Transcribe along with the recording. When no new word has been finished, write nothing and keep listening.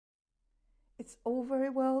It's all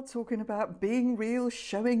very well talking about being real,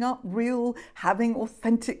 showing up real, having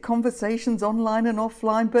authentic conversations online and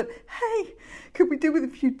offline, but hey, could we do with a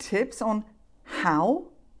few tips on how?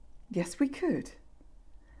 Yes, we could.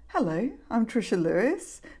 Hello, I'm Trisha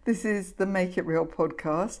Lewis. This is the Make It Real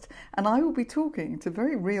podcast, and I will be talking to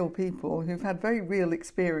very real people who've had very real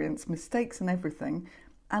experience, mistakes and everything,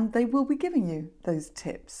 and they will be giving you those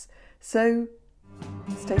tips. So,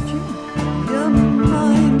 stay tuned. Your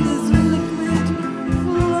mind is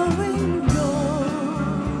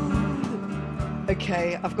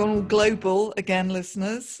Okay, I've gone all global again,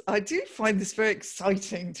 listeners. I do find this very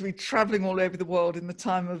exciting to be traveling all over the world in the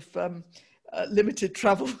time of limited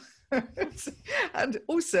travel. And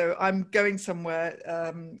also, I'm going somewhere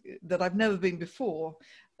that I've never been before,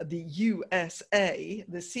 the USA,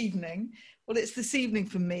 this evening. Well, it's this evening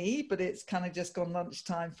for me, but it's kind of just gone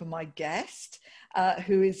lunchtime for my guest,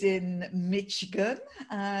 who is in Michigan.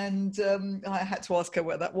 And I had to ask her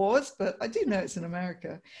where that was, but I do know it's in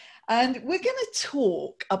America. And we're going to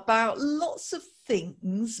talk about lots of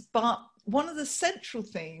things, but one of the central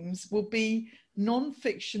themes will be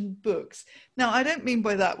non-fiction books. Now, I don't mean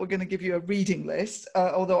by that we're going to give you a reading list,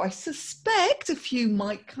 although I suspect a few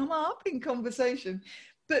might come up in conversation.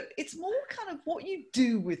 But it's more kind of what you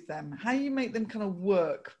do with them, how you make them kind of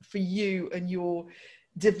work for you and your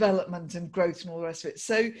development and growth and all the rest of it.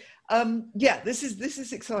 So this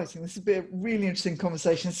is exciting. This will be a really interesting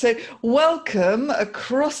conversation. So welcome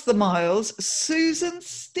across the miles, Susan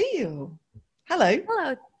Steele. Hello.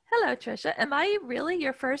 Hello, Trisha. Am I really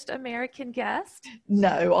your first American guest?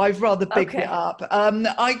 No, I've rather bigged it up.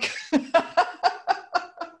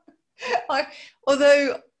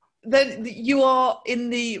 Although then you are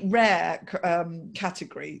in the rare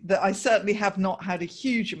category that I certainly have not had a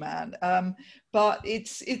huge amount, but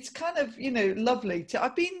it's kind of lovely to.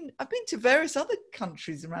 I've been to various other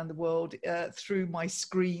countries around the world through my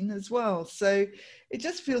screen as well, so it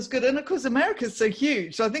just feels good. And of course, America's so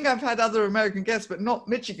huge, so I think I've had other American guests, but not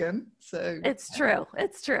Michigan. So it's true.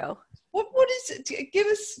 It's true. What is it?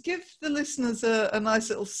 Give the listeners a nice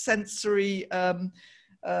little sensory.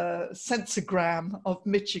 Sensogram of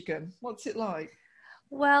Michigan. What's it like?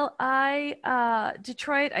 Well,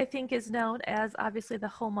 Detroit, I think, is known as obviously the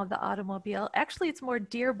home of the automobile. Actually, it's more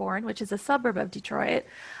Dearborn, which is a suburb of Detroit.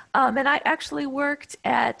 And I actually worked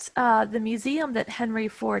at the museum that Henry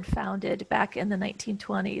Ford founded back in the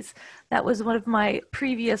 1920s. That was one of my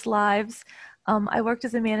previous lives. I worked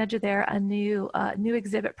as a manager there on new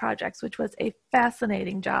exhibit projects, which was a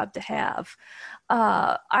fascinating job to have.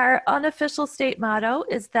 Our unofficial state motto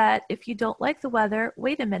is that if you don't like the weather,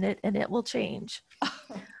 wait a minute and it will change.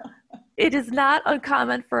 It is not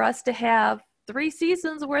uncommon for us to have 3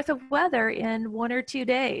 seasons worth of weather in 1 or 2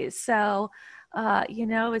 days. So,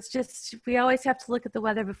 it's just, we always have to look at the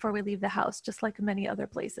weather before we leave the house, just like many other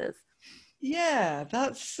places. Yeah,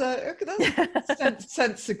 that's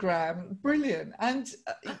sensogram. Brilliant. And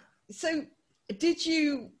so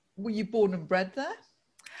were you born and bred there?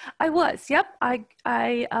 I was, yep. I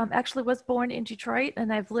actually was born in Detroit,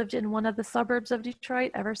 and I've lived in one of the suburbs of Detroit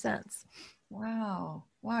ever since. Wow,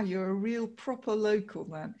 you're a real proper local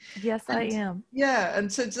then. Yes, I am. Yeah,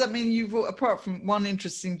 and so does that mean apart from one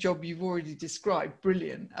interesting job you've already described,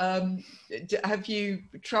 brilliant, have you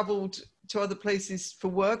traveled to other places for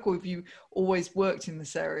work, or have you always worked in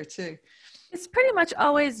this area too? It's pretty much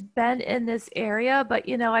always been in this area, but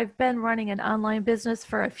I've been running an online business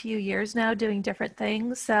for a few years now, doing different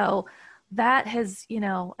things. So that has,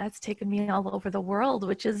 that's taken me all over the world,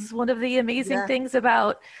 which is one of the amazing things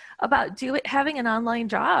about having an online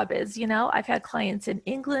job is, I've had clients in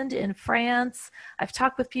England, in France. I've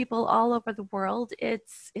talked with people all over the world.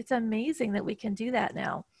 It's amazing that we can do that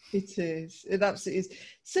now. It is. It absolutely is.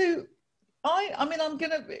 So I mean,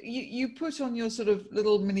 you put on your sort of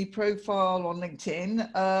little mini profile on LinkedIn,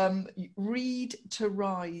 Read to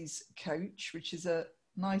Rise coach, which is a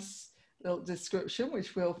nice little description,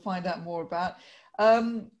 which we'll find out more about.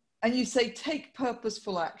 And you say, take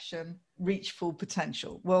purposeful action, reach full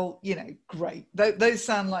potential. Well, great. Those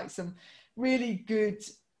sound like some really good,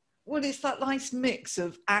 well, it's that nice mix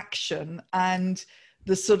of action and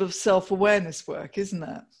the sort of self-awareness work, isn't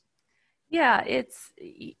it? Yeah, it's,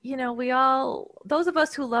 those of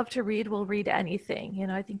us who love to read will read anything.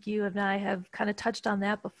 I think you and I have kind of touched on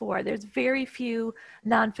that before. There's very few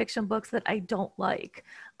nonfiction books that I don't like,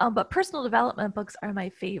 but personal development books are my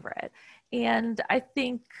favorite. And I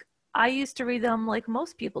think I used to read them like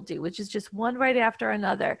most people do, which is just one right after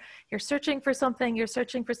another. You're searching for something,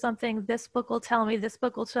 this book will tell me, this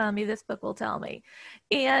book will tell me, this book will tell me.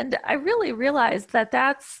 And I really realized that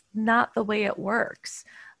that's not the way it works.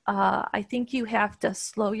 I think you have to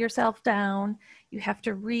slow yourself down. You have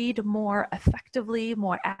to read more effectively,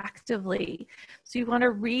 more actively. So you want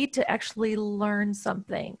to read to actually learn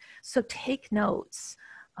something. So take notes.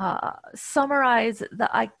 Summarize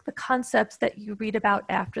the concepts that you read about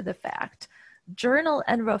after the fact. Journal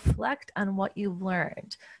and reflect on what you've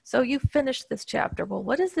learned. So you finished this chapter. Well,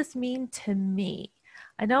 what does this mean to me?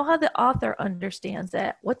 I know how the author understands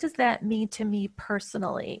it. What does that mean to me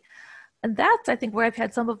personally? And that's, I think, where I've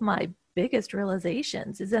had some of my biggest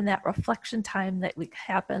realizations is in that reflection time that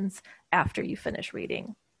happens after you finish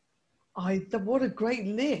reading. What a great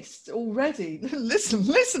list already. Listen,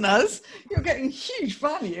 listeners, you're getting huge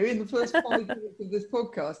value in the first 5 minutes of this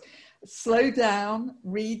podcast. Slow down,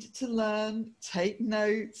 read to learn, take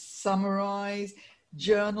notes, summarize,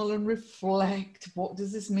 journal and reflect. What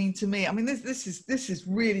does this mean to me? I mean, this is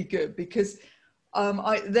really good because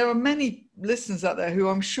there are many listeners out there who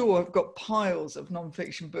I'm sure have got piles of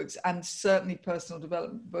nonfiction books and certainly personal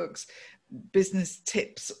development books, business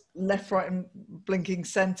tips left, right and blinking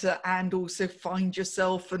center, and also find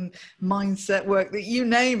yourself and mindset work, that you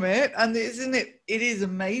name it. And it is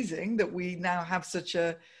amazing that we now have such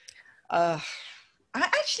a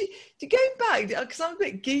actually, to go back, because I'm a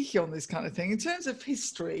bit geeky on this kind of thing in terms of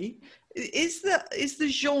history, is the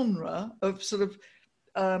genre of sort of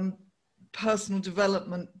personal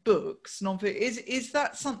development books is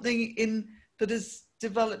that something that has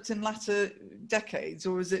developed in latter decades,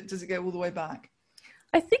 or does it go all the way back?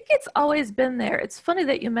 I think it's always been there. It's funny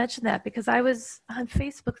that you mentioned that because I was on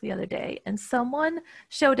Facebook the other day and someone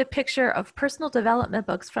showed a picture of personal development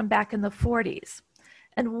books from back in the 40s.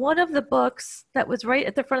 And one of the books that was right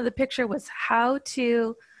at the front of the picture was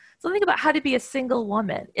something about how to be a single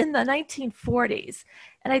woman in the 1940s.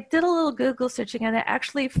 And I did a little Google searching and I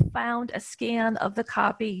actually found a scan of the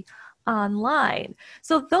copy online.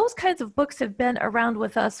 So those kinds of books have been around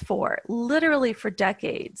with us literally for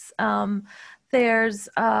decades. There's,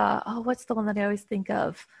 what's the one that I always think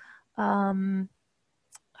of?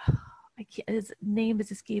 His name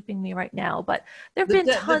is escaping me right now, but there have been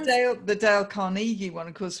tons. The Dale Carnegie one,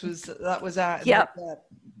 of course, was out in the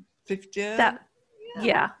 50s.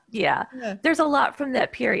 Yeah. There's a lot from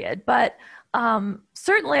that period, but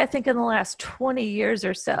certainly I think in the last 20 years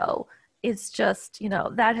or so, it's just,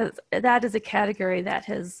 that is a category that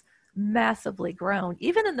has massively grown.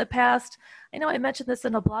 Even in the past, I know I mentioned this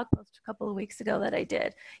in a blog post a couple of weeks ago that I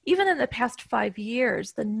did, even in the past 5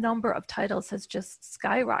 years, the number of titles has just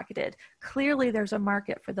skyrocketed. Clearly there's a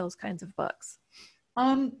market for those kinds of books.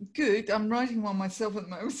 Good. I'm writing one myself at the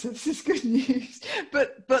moment, so this is good news.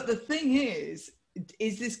 But the thing is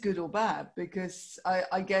this good or bad? Because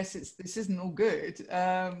I guess this isn't all good.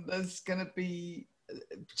 There's going to be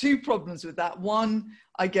two problems with that. One,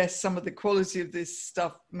 I guess some of the quality of this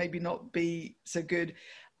stuff maybe not be so good.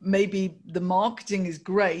 Maybe the marketing is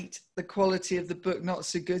great, the quality of the book not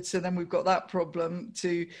so good. So then we've got that problem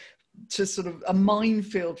to sort of a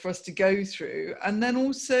minefield for us to go through. And then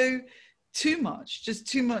also too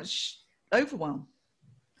much overwhelm.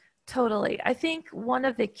 Totally. I think one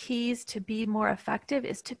of the keys to be more effective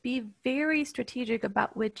is to be very strategic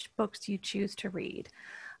about which books you choose to read.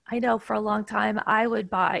 I know for a long time I would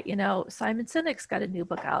buy, Simon Sinek's got a new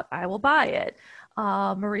book out, I will buy it.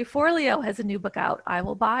 Marie Forleo has a new book out, I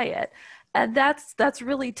will buy it. And that's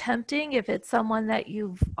really tempting if it's someone that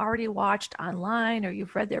you've already watched online or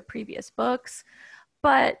you've read their previous books.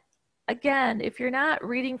 But again, if you're not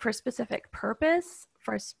reading for a specific purpose,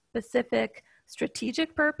 for a specific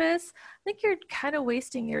strategic purpose, I think you're kind of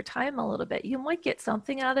wasting your time a little bit. You might get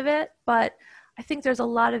something out of it, but I think there's a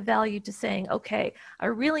lot of value to saying, okay, I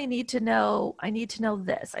need to know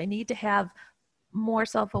this. I need to have more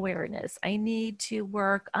self-awareness. I need to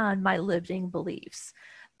work on my limiting beliefs.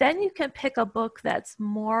 Then you can pick a book that's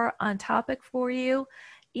more on topic for you,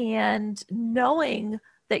 and knowing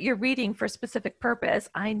that you're reading for a specific purpose,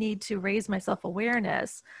 I need to raise my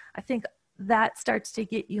self-awareness. I think that starts to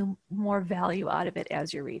get you more value out of it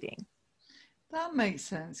as you're reading. That makes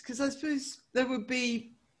sense, because I suppose there would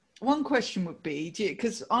be one question would be,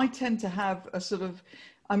 because I tend to have a sort of,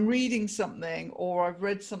 I'm reading something or I've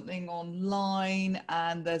read something online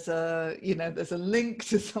and there's a link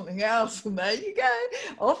to something else, and there you go,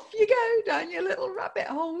 off you go down your little rabbit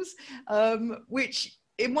holes, which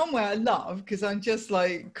in one way I love, because I'm just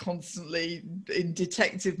like constantly in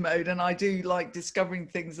detective mode, and I do like discovering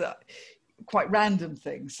things that quite random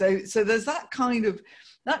things. So there's that kind of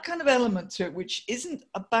element to it, which isn't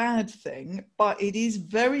a bad thing, but it is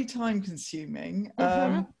very time consuming,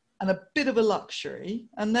 and a bit of a luxury.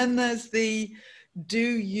 And then there's the do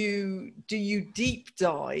you deep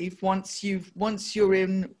dive once you're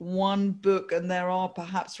in one book and there are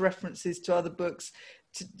perhaps references to other books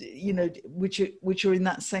to, you know, which are in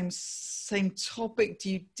that same topic? Do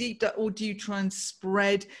you deep dive, or do you try and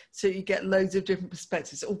spread so you get loads of different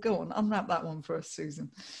perspectives? Oh, go on, unwrap that one for us,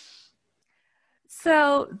 Susan.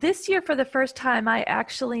 So this year, for the first time, I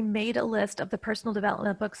actually made a list of the personal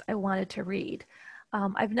development books I wanted to read.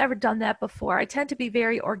 I've never done that before. I tend to be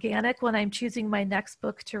very organic when I'm choosing my next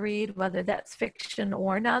book to read, whether that's fiction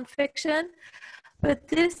or nonfiction. But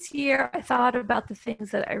this year, I thought about the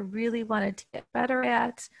things that I really wanted to get better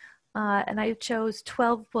at, and I chose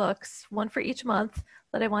 12 books, one for each month,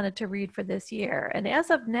 that I wanted to read for this year. And as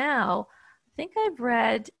of now, I think I've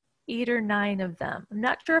read 8 or 9 of them. I'm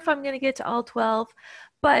not sure if I'm going to get to all 12,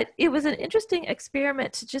 but it was an interesting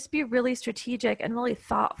experiment to just be really strategic and really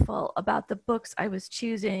thoughtful about the books I was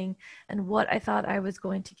choosing and what I thought I was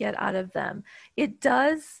going to get out of them.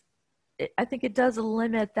 I think it does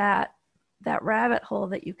limit that rabbit hole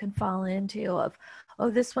that you can fall into of,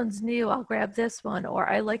 oh, this one's new, I'll grab this one, or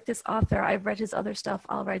I like this author, I've read his other stuff,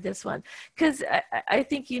 I'll read this one. Because I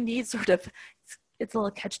think you need sort of, it's a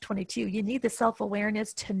little catch-22. You need the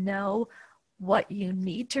self-awareness to know what you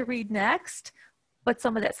need to read next, but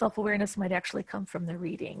some of that self-awareness might actually come from the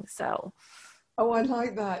reading. So, oh, I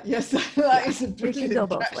like that. Yes, that is a brilliant. Go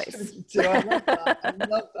both ways. I love that. I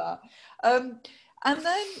love that. And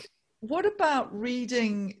then, what about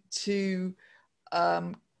reading to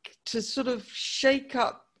sort of shake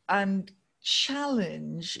up and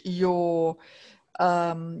challenge your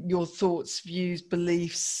thoughts, views,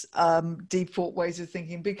 beliefs, default ways of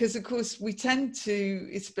thinking? Because of course we tend to,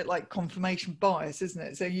 it's a bit like confirmation bias, isn't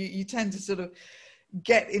it? So you tend to sort of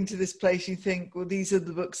get into this place, you think, well, these are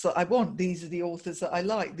the books that I want, these are the authors that I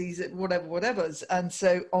like, these are whatever's, and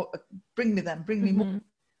so bring me them, bring me more.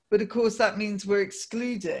 But of course that means we're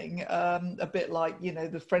excluding, a bit like, you know,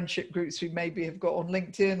 the friendship groups we maybe have got on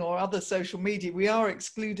LinkedIn or other social media. We are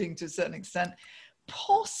excluding, to a certain extent,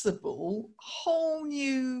 possible whole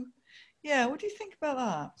new, what do you think about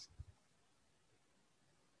that?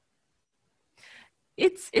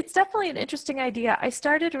 It's definitely an interesting idea. I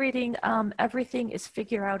started reading Everything is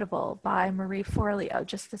Figure Outable by Marie Forleo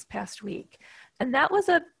just this past week, and that was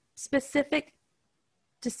a specific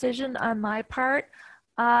decision on my part.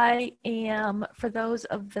 I am, for those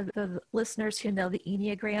of the listeners who know the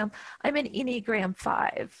Enneagram, I'm an Enneagram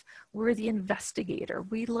 5. We're the investigator.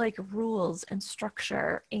 We like rules and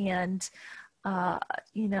structure and,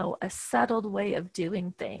 you know, a settled way of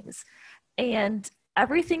doing things. And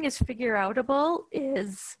Everything is Figure Outable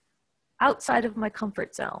is outside of my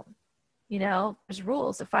comfort zone. You know, there's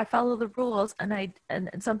rules. If I follow the rules and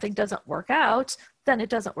something doesn't work out, then it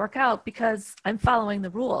doesn't work out because I'm following the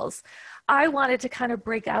rules. I wanted to kind of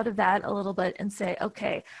break out of that a little bit and say,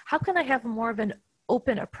 okay, how can I have more of an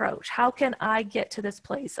open approach? How can I get to this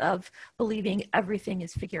place of believing everything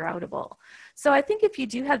is figure outable? So I think if you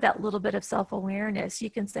do have that little bit of self-awareness, you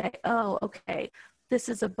can say, oh, okay, this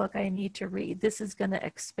is a book I need to read. This is going to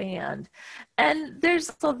expand. And there's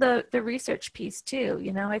also the research piece too.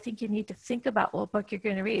 You know, I think you need to think about what book you're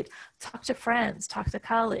going to read. Talk to friends, talk to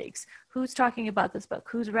colleagues. Who's talking about this book?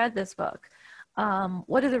 Who's read this book?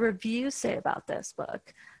 What do the reviews say about this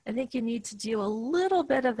book? I think you need to do a little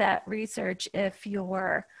bit of that research if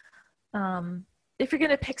you're going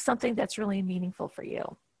to pick something that's really meaningful for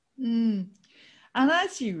you. And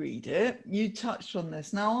as you read it, you touched on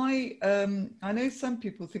this. Now, I know some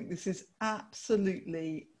people think this is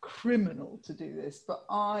absolutely criminal to do this, but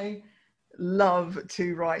I love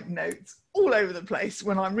to write notes all over the place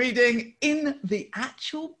when I'm reading in the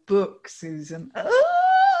actual book, Susan.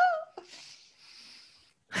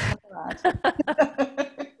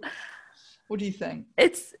 What do you think?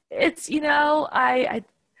 It's you know, I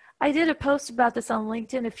did a post about this on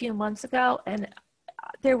LinkedIn a few months ago, and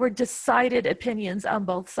there were decided opinions on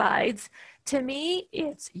both sides. To me,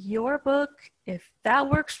 it's your book. If that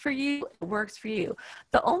works for you, it works for you.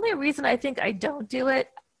 The only reason I think I don't do it,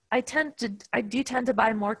 I do tend to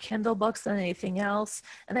buy more Kindle books than anything else,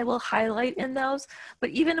 and I will highlight in those.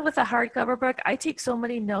 But even with a hardcover book, I take so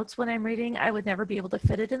many notes when I'm reading, I would never be able to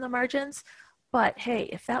fit it in the margins. But hey,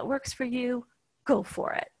 if that works for you, go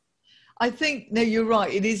for it. I think, no, you're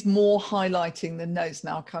right. It is more highlighting than notes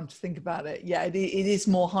now, come to think about it. Yeah, it is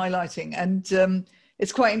more highlighting. And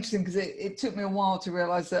it's quite interesting because it took me a while to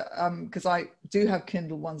realize that, because I do have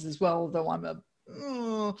Kindle ones as well, although I'm a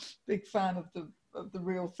big fan of the of the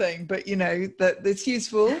real thing, but you know that it's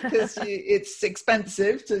useful because it's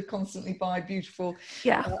expensive to constantly buy beautiful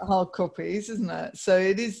Yeah. hard copies, isn't it? So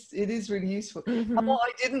it is really useful. And Mm-hmm. what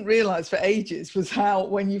I didn't realize for ages was how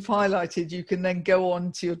when you've highlighted, you can then go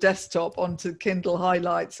on to your desktop onto Kindle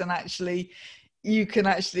highlights, and actually you can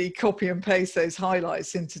actually copy and paste those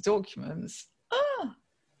highlights into documents.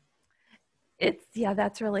 Yeah,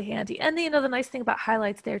 that's really handy. And you know, the nice thing about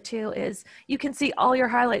highlights there too is you can see all your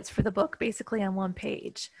highlights for the book basically on one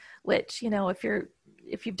page, which, you know, if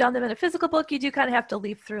you've done them in a physical book, you do kind of have to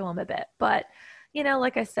leaf through them a bit. But, you know,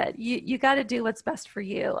 like I said, you got to do what's best for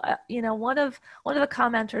you. You know, one of the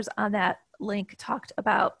commenters on that link talked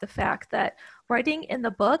about the fact that writing in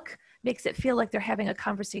the book makes it feel like they're having a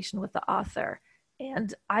conversation with the author.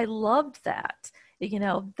 And I loved that. You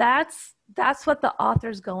know, that's what the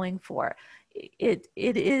author's going for. It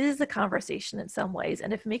is a conversation in some ways,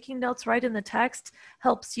 and if making notes right in the text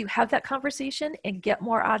helps you have that conversation and get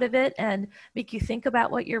more out of it and make you think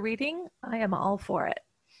about what you're reading, I am all for it.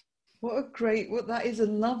 That is a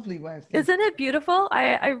lovely way of thinking. Isn't it beautiful?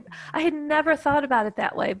 I had never thought about it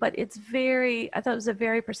that way, but I thought it was a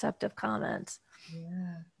very perceptive comment.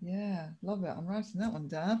 Yeah, love it. I'm writing that one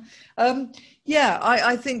down.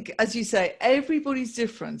 I think, as you say, everybody's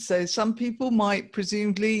different. So some people might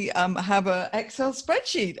presumably have an Excel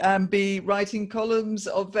spreadsheet and be writing columns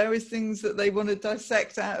of various things that they want to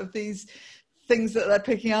dissect out of these things that they're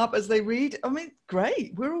picking up as they read. I mean,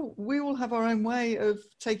 great. We all have our own way of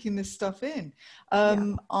taking this stuff in.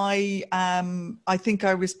 I think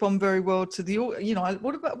I respond very well to the, you know,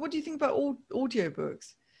 what do you think about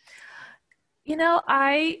audiobooks? You know,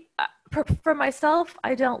 for myself,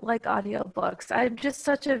 I don't like audiobooks. I'm just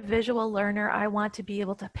such a visual learner. I want to be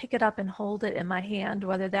able to pick it up and hold it in my hand,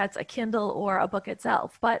 whether that's a Kindle or a book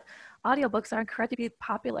itself. But audiobooks are incredibly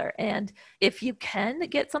popular. And if you can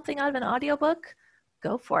get something out of an audiobook,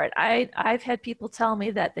 go for it. I've had people tell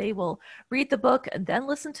me that they will read the book and then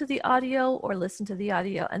listen to the audio, or listen to the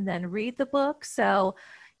audio and then read the book. So,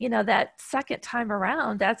 you know, that second time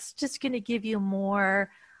around, that's just going to give you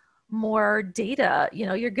more data. You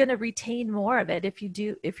know, you're going to retain more of it if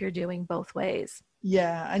you're doing both ways.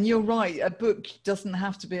 Yeah, and you're right, a book doesn't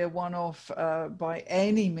have to be a one-off by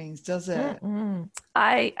any means, does it?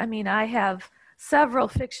 I mean, I have several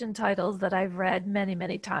fiction titles that I've read many,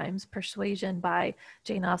 many times. Persuasion by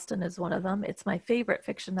Jane Austen is one of them. It's my favorite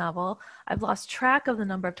fiction novel. I've lost track of the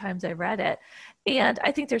number of times I read it. And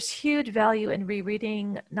I think there's huge value in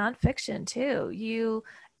rereading nonfiction too.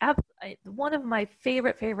 One of my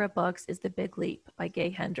favorite books is The Big Leap by Gay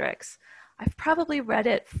Hendricks. I've probably read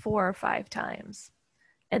it 4 or 5 times.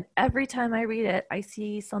 And every time I read it, I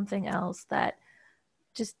see something else that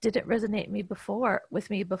just didn't resonate with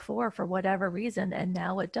me before for whatever reason, and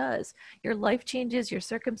now it does. Your life changes, your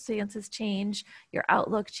circumstances change, your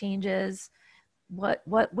outlook changes. What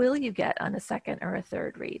will you get on a second or a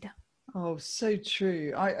third read? Oh, so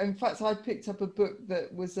true. In fact, I picked up a book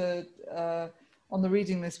that was on the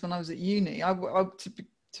reading list when I was at uni.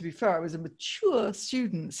 To be fair, I was a mature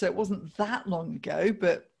student, so it wasn't that long ago,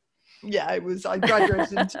 but yeah, it was. I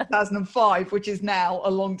graduated in 2005, which is now a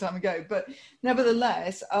long time ago, but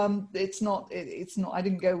nevertheless, it's not, I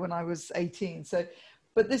didn't go when I was 18. So,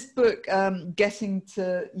 but this book, Getting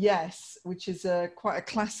to Yes, which is quite a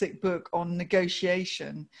classic book on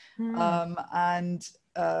negotiation, and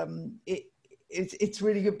it's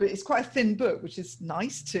really good, but it's quite a thin book, which is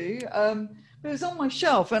nice too. But it was on my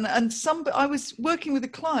shelf, and I was working with a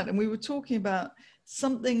client, and we were talking about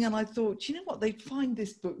something, and I thought, you know what, they'd find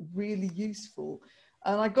this book really useful.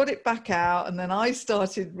 And I got it back out, and then I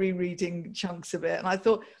started rereading chunks of it, and I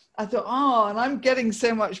thought, oh, and I'm getting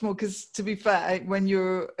so much more, because to be fair, when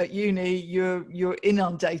you're at uni, you're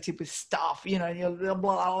inundated with stuff, you know, you're blah,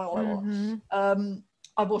 blah, blah, blah.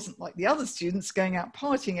 I wasn't like the other students going out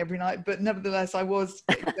partying every night, but nevertheless, I was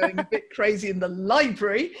going a bit crazy in the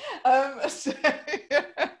library. And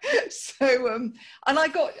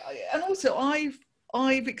also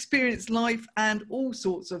I've experienced life and all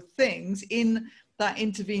sorts of things in that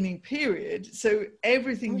intervening period. So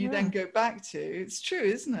everything you then go back to, it's true,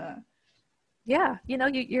 isn't it? Yeah, you know,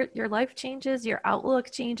 your life changes, your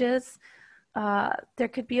outlook changes. There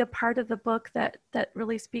could be a part of the book that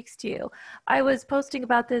really speaks to you. I was posting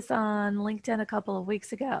about this on LinkedIn a couple of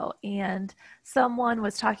weeks ago, and someone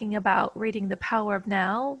was talking about reading The Power of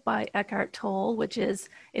Now by Eckhart Tolle, which is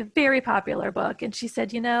a very popular book. And she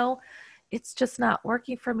said, you know, it's just not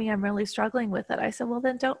working for me. I'm really struggling with it. I said, well,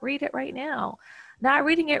 then don't read it right now. Not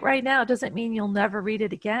reading it right now doesn't mean you'll never read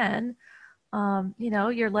it again. You know,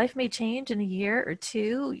 your life may change in a year or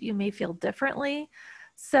two. You may feel differently.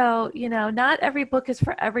 So, not every book is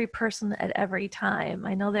for every person at every time.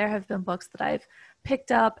 I know there have been books that I've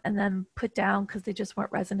picked up and then put down because they just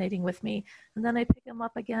weren't resonating with me. And then I pick them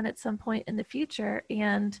up again at some point in the future.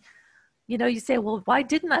 And, you say, well, why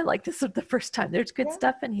didn't I like this the first time? There's good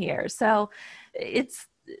stuff in here. So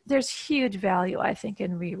there's huge value, I think,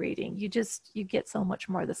 in rereading. You get so much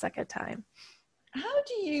more the second time. How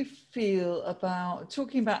do you feel about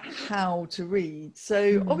talking about how to read?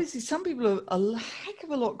 So obviously some people are a heck of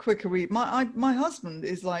a lot quicker read. My husband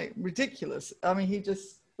is like ridiculous. I mean,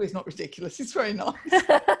 he's not ridiculous. He's very nice.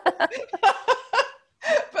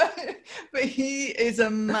 but he is a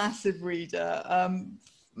massive reader,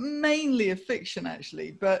 mainly of fiction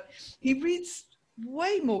actually, but he reads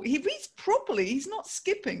way more. He reads properly. He's not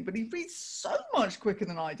skipping, but he reads so much quicker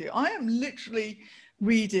than I do. I am literally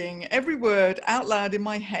reading every word out loud in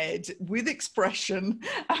my head with expression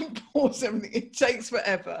and pause everything. It takes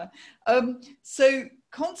forever. So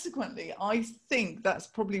consequently, I think that's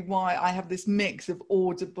probably why I have this mix of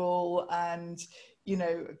Audible and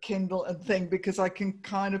Kindle and thing, because I can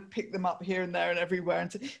kind of pick them up here and there and everywhere.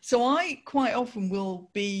 And so I quite often will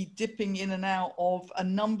be dipping in and out of a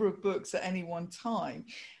number of books at any one time,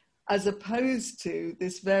 as opposed to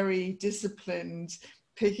this very disciplined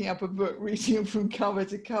picking up a book, reading it from cover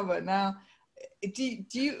to cover. Now, do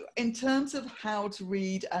you, in terms of how to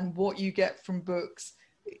read and what you get from books,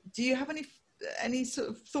 do you have any sort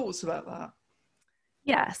of thoughts about that?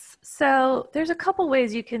 Yes. So there's a couple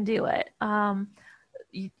ways you can do it.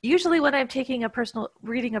 Usually when I'm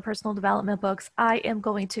reading a personal development books, I am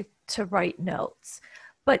going to write notes.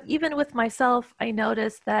 But even with myself, I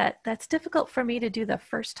notice that that's difficult for me to do the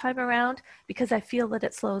first time around because I feel that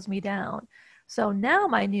it slows me down. So now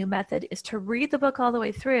my new method is to read the book all the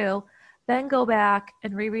way through, then go back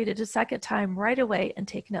and reread it a second time right away and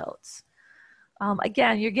take notes.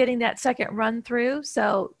 Again, you're getting that second run through,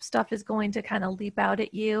 so stuff is going to kind of leap out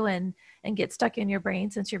at you and get stuck in your brain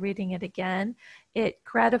since you're reading it again. It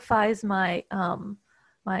gratifies my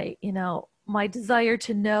my desire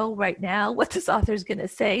to know right now what this author is going to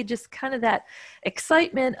say, just kind of that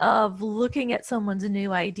excitement of looking at someone's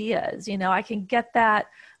new ideas. I can get that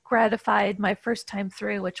gratified my first time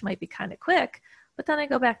through, which might be kind of quick, but then I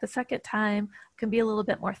go back the second time, can be a little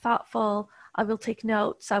bit more thoughtful. I will take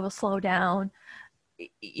notes. I will slow down.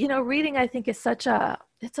 Reading, I think, is such a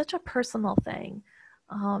personal thing.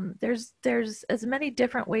 There's as many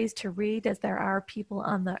different ways to read as there are people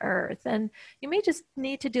on the earth, and you may just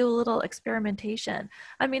need to do a little experimentation.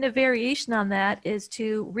 I mean, a variation on that is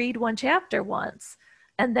to read one chapter once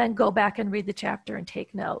and then go back and read the chapter and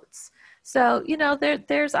take notes. So,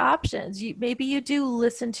 there's options. Maybe you do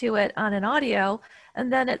listen to it on an audio,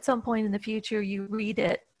 and then at some point in the future, you read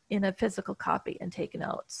it in a physical copy and take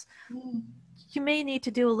notes. You may need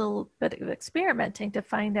to do a little bit of experimenting to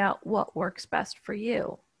find out what works best for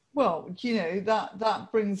you. Well, that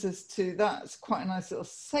brings us to, that's quite a nice little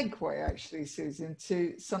segue actually, Susan,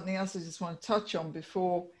 to something else I just want to touch on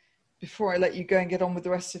before I let you go and get on with the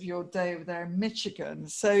rest of your day over there in Michigan.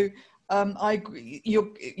 So I agree.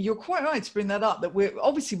 You're quite right to bring that up, that we're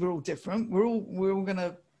all different. We're all going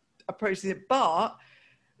to approach it, but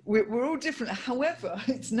we're all different. However,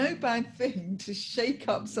 it's no bad thing to shake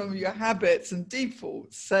up some of your habits and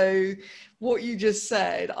defaults. So what you just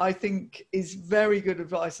said, I think, is very good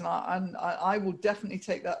advice, and I will definitely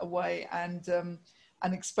take that away and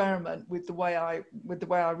experiment with the way I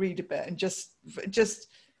read a bit, and just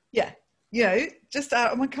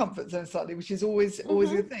out of my comfort zone slightly, which is always a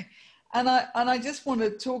good thing. And I just want to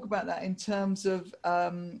talk about that in terms of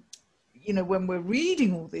when we're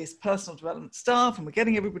reading all this personal development stuff and we're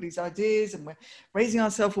getting everybody's ideas and we're raising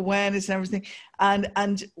our self-awareness and everything,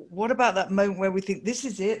 and what about that moment where we think, this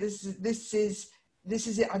is it, this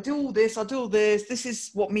is it, I do all this, this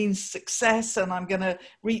is what means success, and I'm going to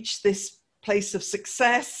reach this place of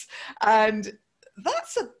success. And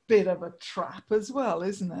that's a bit of a trap as well,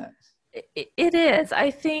 isn't it? It is.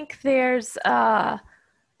 I think there's a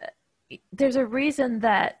reason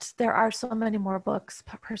that there are so many more books,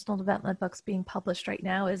 personal development books being published right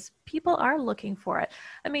now, is people are looking for it.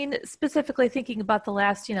 I mean, specifically thinking about the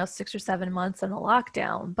last, 6 or 7 months in the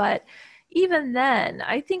lockdown, but even then,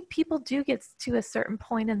 I think people do get to a certain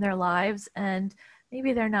point in their lives and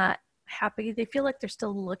maybe they're not happy. They feel like they're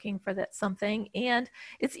still looking for that something. And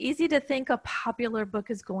it's easy to think a popular book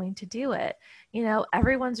is going to do it.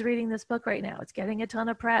 Everyone's reading this book right now. It's getting a ton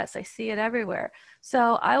of press. I see it everywhere.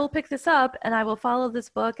 So I will pick this up and I will follow this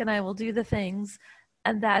book and I will do the things,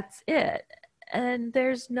 and that's it. And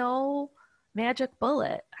there's no magic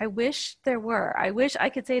bullet. I wish there were. I wish I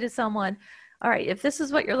could say to someone, all right, if this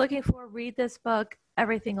is what you're looking for, read this book,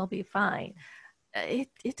 everything will be fine.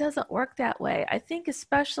 it doesn't work that way. I think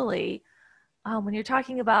especially when you're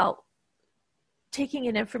talking about taking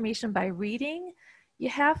in information by reading, you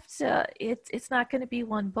have to, it's not going to be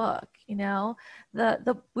one book, you know.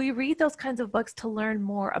 We read those kinds of books to learn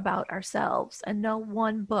more about ourselves, and no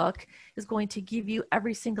one book is going to give you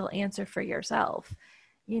every single answer for yourself.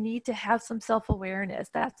 You need to have some self-awareness.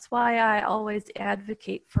 That's why I always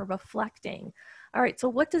advocate for reflecting. All right,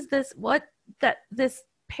 so this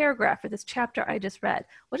paragraph or this chapter I just read,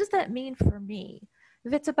 what does that mean for me?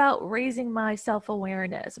 If it's about raising my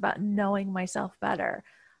self-awareness, about knowing myself better,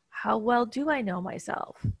 how well do I know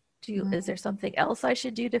myself? Is there something else I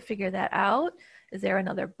should do to figure that out? Is there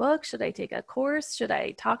another book? Should I take a course? Should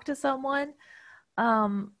I talk to someone?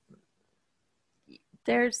 I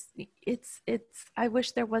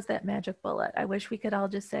wish there was that magic bullet. I wish we could all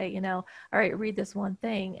just say, you know, all right, read this one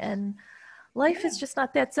thing. And life is just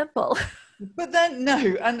not that simple. But then, no,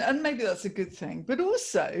 and maybe that's a good thing. But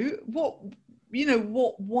also, what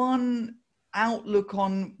one outlook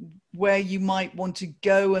on where you might want to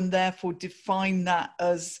go, and therefore define that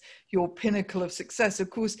as your pinnacle of success. Of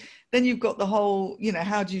course, then you've got the whole, you know,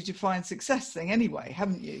 how do you define success thing anyway,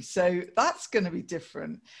 haven't you? So that's going to be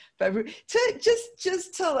different. But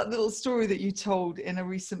just tell that little story that you told in a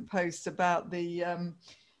recent post about the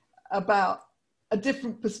about a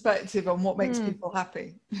different perspective on what makes people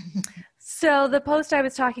happy. So the post, I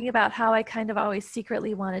was talking about how I kind of always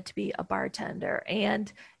secretly wanted to be a bartender.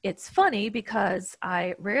 And it's funny because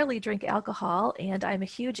I rarely drink alcohol and I'm a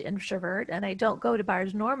huge introvert and I don't go to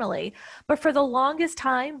bars normally. But for the longest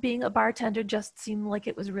time, being a bartender just seemed like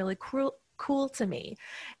it was really cool to me.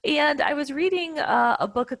 And I was reading a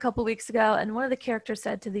book a couple weeks ago, and one of the characters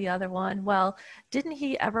said to the other one, well, didn't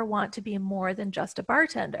he ever want to be more than just a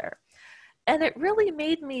bartender? And it really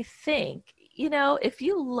made me think, you know, if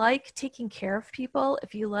you like taking care of people,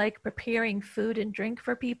 if you like preparing food and drink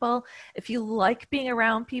for people, if you like being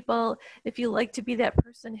around people, if you like to be that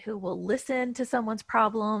person who will listen to someone's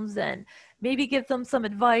problems and maybe give them some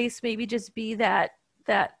advice, maybe just be that,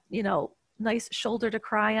 you know, nice shoulder to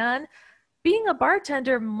cry on, being a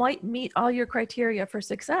bartender might meet all your criteria for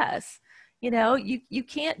success. You know, you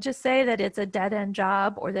can't just say that it's a dead-end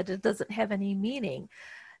job or that it doesn't have any meaning.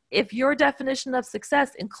 If your definition of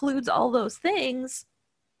success includes all those things,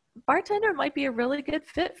 bartender might be a really good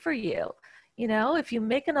fit for you. You know, if you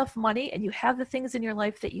make enough money and you have the things in your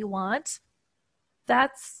life that you want,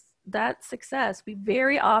 that's success. We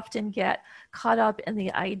very often get caught up in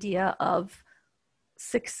the idea of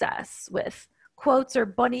success with quotes or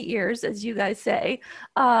bunny ears, as you guys say.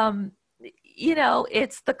 You know,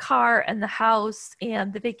 it's the car and the house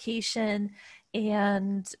and the vacation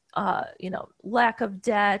and you know, lack of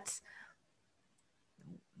debt.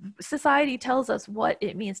 Society tells us what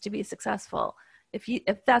it means to be successful.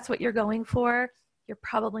 If that's what you're going for, you're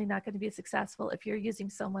probably not going to be successful if you're using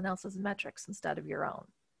someone else's metrics instead of your own.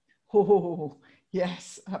 Oh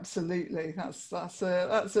yes, absolutely.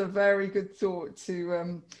 That's a very good thought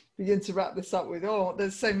to begin to wrap this up with. Oh,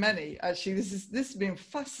 there's so many actually. This has been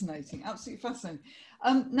fascinating, absolutely fascinating.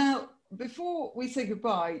 Now, before we say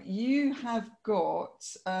goodbye, you have got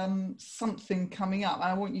something coming up.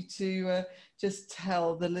 I want you to just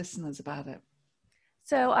tell the listeners about it.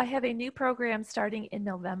 So I have a new program starting in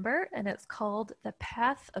November, and it's called The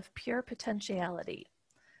Path of Pure Potentiality.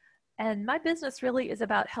 And my business really is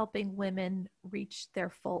about helping women reach their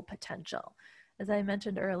full potential. As I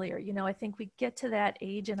mentioned earlier, you know, I think we get to that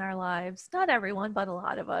age in our lives, not everyone, but a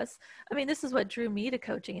lot of us. I mean, this is what drew me to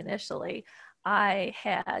coaching initially. I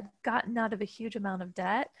had gotten out of a huge amount of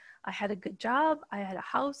debt. I had a good job. I had a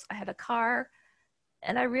house. I had a car.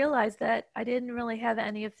 And I realized that I didn't really have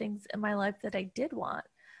any of things in my life that I did want.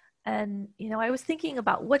 And, you know, I was thinking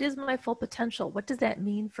about what is my full potential? What does that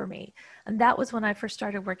mean for me? And that was when I first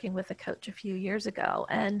started working with a coach a few years ago.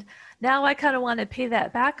 And now I kind of want to pay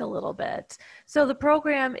that back a little bit. So the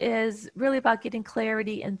program is really about getting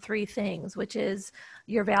clarity in three things, which is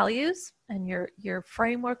your values and your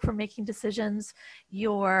framework for making decisions,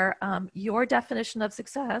 your definition of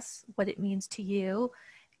success, what it means to you,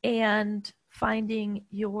 and finding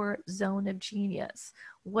your zone of genius.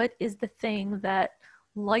 What is the thing that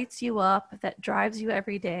lights you up, that drives you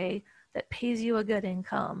every day, that pays you a good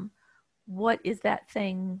income? What is that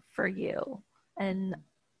thing for you? And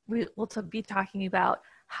we'll be talking about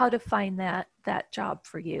how to find that job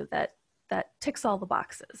for you that ticks all the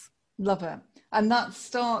boxes. Love it. And that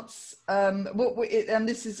starts and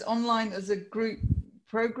this is online as a group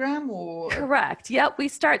program, or? Correct. Yep. We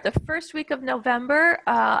start the first week of November.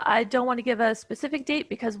 I don't want to give a specific date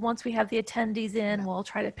because once we have the attendees in, we'll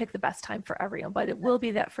try to pick the best time for everyone, but it will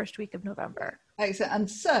be that first week of November. Excellent. And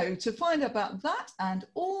so to find out about that and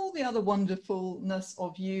all the other wonderfulness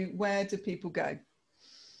of you, where do people go?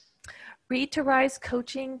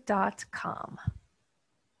 readtorisecoaching.com.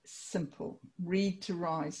 Simple. Read to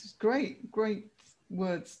Rise. Great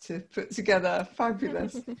words to put together.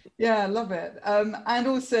 Fabulous. Yeah, I love it. And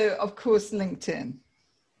also, of course, LinkedIn.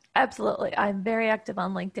 Absolutely. I'm very active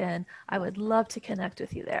on LinkedIn. I would love to connect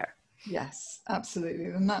with you there. Yes, absolutely.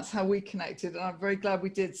 And that's how we connected. And I'm very glad we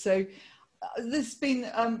did. So this has been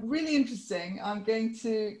really interesting. I'm going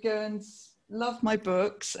to go and love my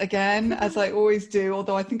books again, as I always do,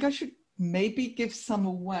 although I think I should maybe give some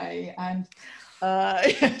away and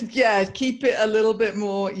keep it a little bit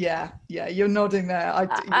more. Yeah, you're nodding there.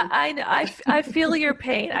 I know. I feel your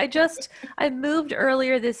pain. I moved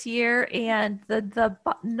earlier this year, and the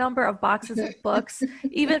number of boxes of books,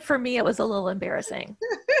 even for me, it was a little embarrassing.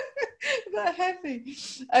 They're heavy.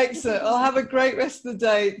 Excellent. I'll have a great rest of the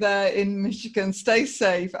day there in Michigan. Stay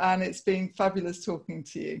safe, and it's been fabulous talking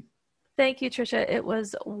to you. Thank you, Tricia. It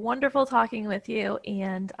was wonderful talking with you,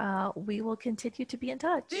 and we will continue to be in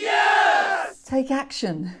touch. Yes! Take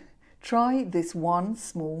action. Try this one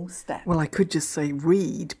small step. Well, I could just say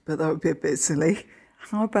read, but that would be a bit silly.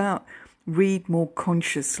 How about read more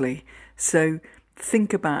consciously? So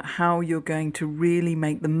think about how you're going to really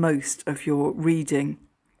make the most of your reading.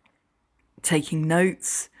 Taking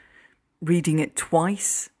notes, reading it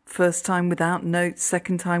twice, first time without notes,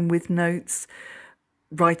 second time with notes,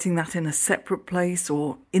 writing that in a separate place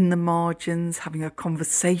or in the margins, having a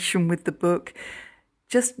conversation with the book.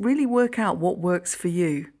 Just really work out what works for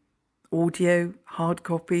you. Audio, hard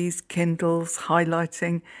copies, Kindles,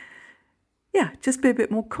 highlighting. Yeah, just be a bit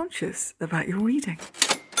more conscious about your reading.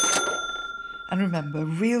 And remember,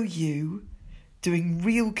 real you doing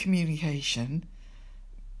real communication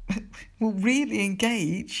will really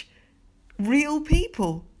engage real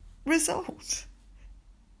people. Result.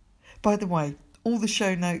 By the way, all the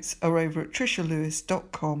show notes are over at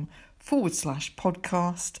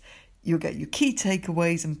tricialewis.com/podcast. You'll get your key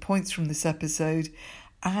takeaways and points from this episode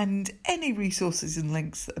and any resources and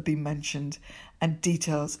links that have been mentioned and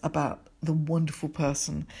details about the wonderful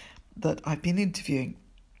person that I've been interviewing,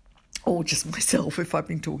 or just myself if I've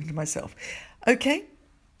been talking to myself. Okay,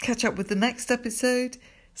 catch up with the next episode.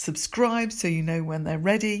 Subscribe so you know when they're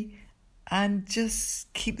ready, and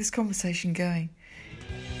just keep this conversation going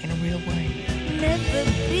in a real way. Never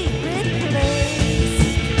be